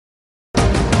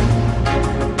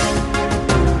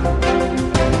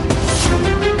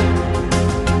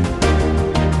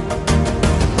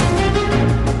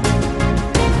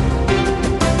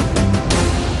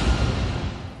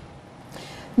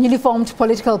Newly formed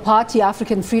political party,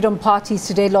 African Freedom Party, is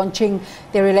today launching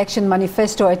their election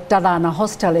manifesto at Talana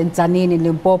Hostel in Tzaneen in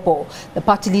Limpopo. The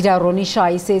party leader, Ronny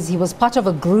Shai, says he was part of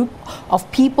a group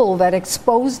of people that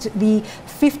exposed the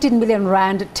 15 million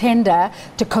rand tender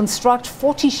to construct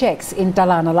 40 shacks in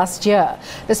Talana last year.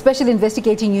 The Special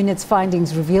Investigating Unit's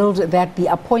findings revealed that the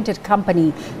appointed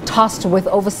company tasked with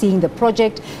overseeing the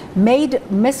project made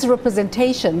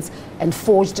misrepresentations and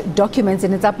forged documents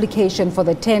in its application for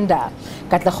the tender.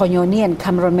 Katlego Nyoni and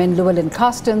cameraman Llewellyn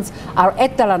Carstens are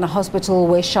at Talana Hospital,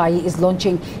 where Shai is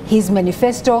launching his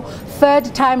manifesto.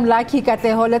 Third time lucky,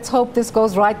 Katlego. Let's hope this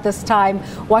goes right this time.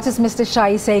 What is Mr.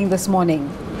 Shai saying this morning?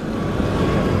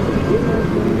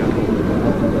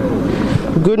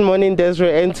 Good morning,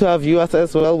 Desiree, and to our viewers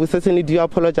as well. We certainly do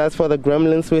apologize for the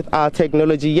gremlins with our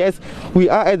technology. Yes, we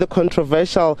are at the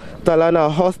controversial Talana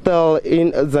Hostel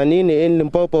in Tzaneen in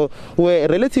Limpopo, where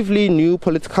a relatively new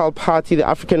political party, the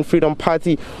African Freedom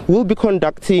Party, will be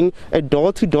conducting a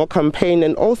door-to-door campaign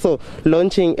and also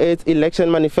launching its election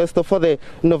manifesto for the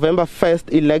November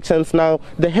 1st elections. Now,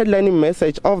 the headlining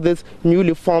message of this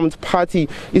newly formed party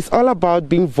is all about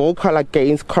being vocal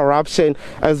against corruption,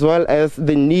 as well as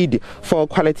the need for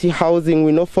quality housing.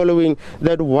 We know, following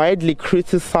that widely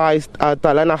criticized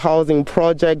Talana housing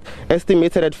project,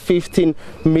 estimated at 15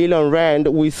 million rand,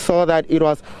 we saw that it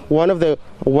was one of the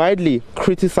widely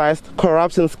criticized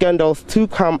corruption scandals to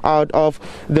come out of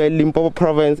the Limpopo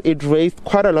province. It raised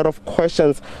quite a lot of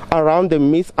questions around the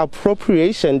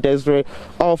misappropriation, Desiree,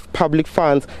 of public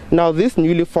funds. Now, this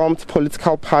newly formed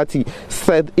political party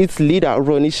said its leader,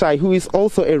 Ronny Shai, who is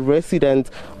also a resident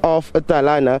of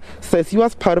Talana, says he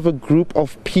was part of a group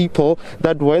of people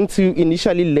that went to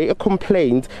initially lay a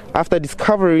complaint after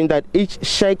discovering that each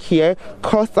shack here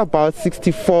costs about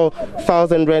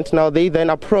 64,000 rand. Now, they then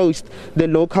approached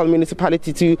the local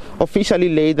municipality to officially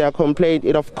lay their complaint.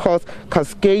 It, of course,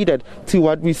 cascaded to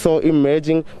what we saw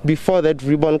emerging before that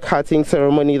ribbon cutting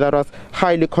ceremony that was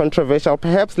highly controversial.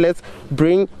 Perhaps let's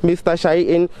bring Mr. Shai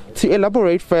in to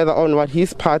elaborate further on what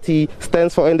his party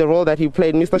stands for and the role that he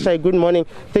played. Mr. Shai, good morning.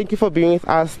 Thank you for being with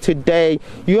us today.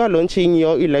 You are launching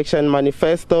your election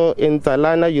manifesto in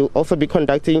Talana. You'll also be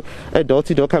conducting a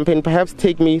door-to-door campaign. Perhaps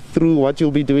take me through what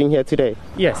you'll be doing here today.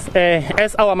 Yes,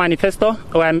 as our manifesto,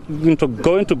 I'm going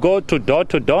to go to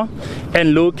door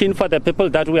and looking for the people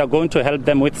that we are going to help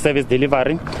them with service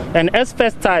delivery. And as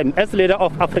first time, as leader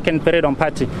of African Freedom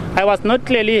Party, I was not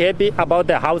clearly happy about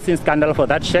the housing scandal for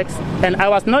that shacks. And I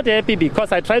was not happy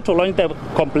because I tried to launch the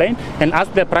complaint and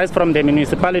ask the price from the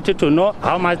municipality to know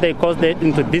how much they cost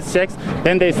into these checks.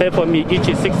 Then they say for me each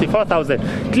is 64,000.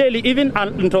 Clearly, even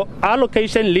into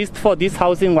allocation list for this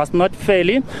housing was not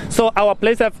fairly. So our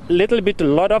place have a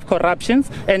lot of corruptions,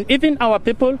 and even our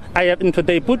people,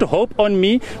 they put hope on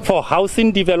me for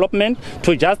housing development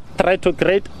to just try to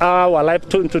create our life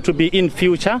to be in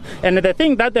future. And the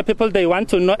thing that the people they want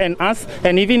to know and ask,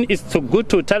 and even is too good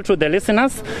to tell to the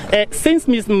listeners, since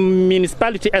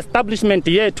municipality establishment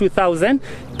year 2000,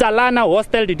 Talana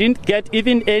Hostel didn't get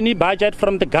even any budget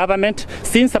from the government.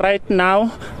 Since right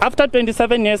now, after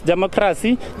 27 years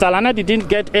democracy, Talana didn't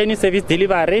get any service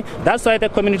delivery. That's why the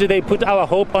community, they put our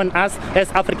hope on us as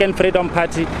African Freedom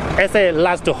Party as a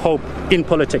last hope in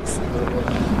politics.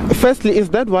 Firstly, is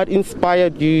that what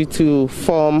inspired you to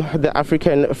form the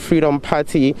African Freedom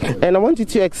Party? And I want you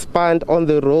to expand on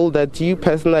the role that you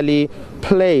personally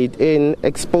played in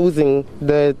exposing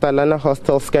the Talana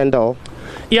Hostel scandal.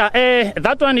 Yeah,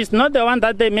 that one is not the one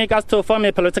that they make us to form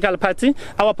a political party.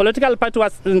 Our political party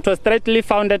was straightly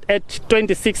founded at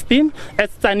 2016 as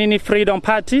Tzaneen Freedom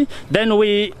Party. Then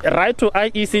we write to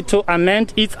IEC to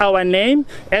amend our name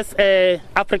as a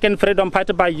African Freedom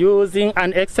Party by using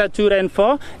an extra 2 and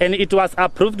 4, and it was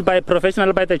approved by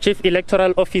the Chief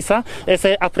Electoral Officer as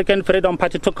a African Freedom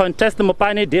Party to contest the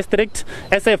Mopani district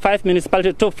as a 5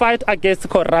 municipality to fight against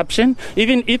corruption.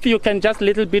 Even if you can just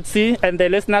little bit see, and the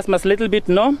listeners must little bit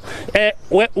know,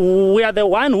 we are the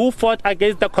one who fought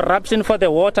against the corruption for the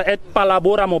water at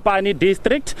Palabora Mopani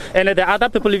district, and the other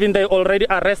people even they already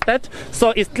arrested.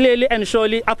 So it's clearly and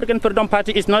surely African Freedom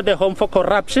Party is not the home for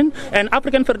corruption, and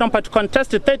African Freedom Party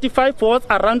contested 35 wards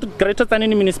around Greater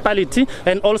Tzaneen municipality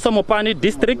and also Mopani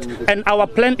district, and our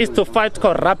plan is to fight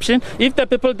corruption. If the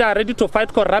people they are ready to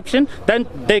fight corruption, then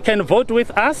they can vote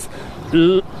with us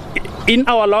in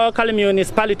our local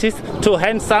municipalities to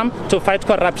handsome to fight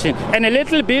corruption. And a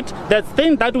little bit, the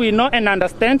thing that we know and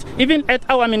understand, even at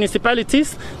our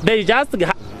municipalities, they just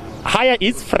hire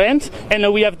his friends,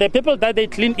 and we have the people that they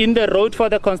clean in the road for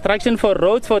the construction, for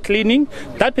roads, for cleaning.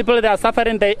 That people, they are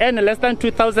suffering, they earn less than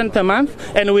 2,000 per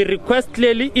month, and we request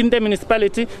clearly in the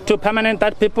municipality to permanent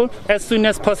that people as soon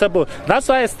as possible. That's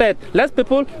why I said, let's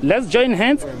join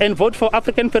hands and vote for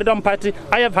African Freedom Party.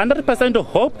 I have 100%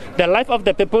 hope the life of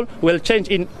the people will change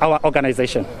in our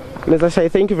organization. Mr. Shai,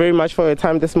 thank you very much for your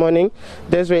time this morning.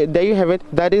 Desiree, there you have it.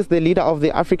 That is the leader of the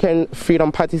African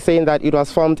Freedom Party saying that it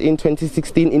was formed in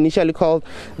 2016, initially called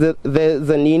the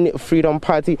Tzaneen Freedom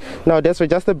Party. Now, Desiree,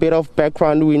 just a bit of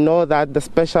background. We know that the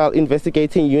Special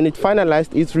Investigating Unit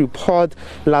finalized its report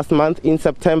last month in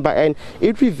September, and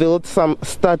it revealed some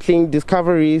startling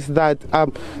discoveries that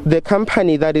the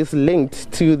company that is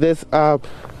linked to this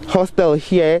hostel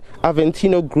here,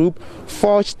 Aventino Group,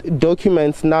 forged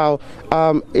documents. Now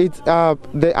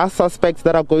there are suspects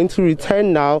that are going to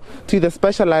return now to the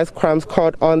Specialized Crimes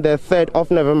Court on the 3rd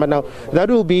of November. Now that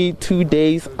will be 2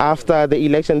 days after the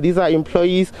election. These are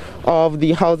employees of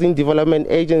the Housing Development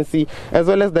Agency as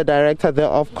well as the director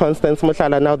thereof, Constance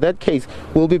Mohlala. Now that case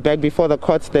will be back before the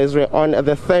courts, Desiree, on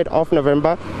the 3rd of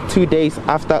November, 2 days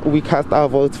after we cast our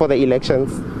votes for the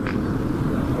elections.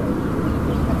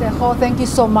 Thank you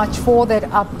so much for that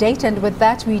update, and with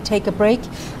that we take a break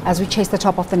as we chase the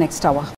top of the next hour.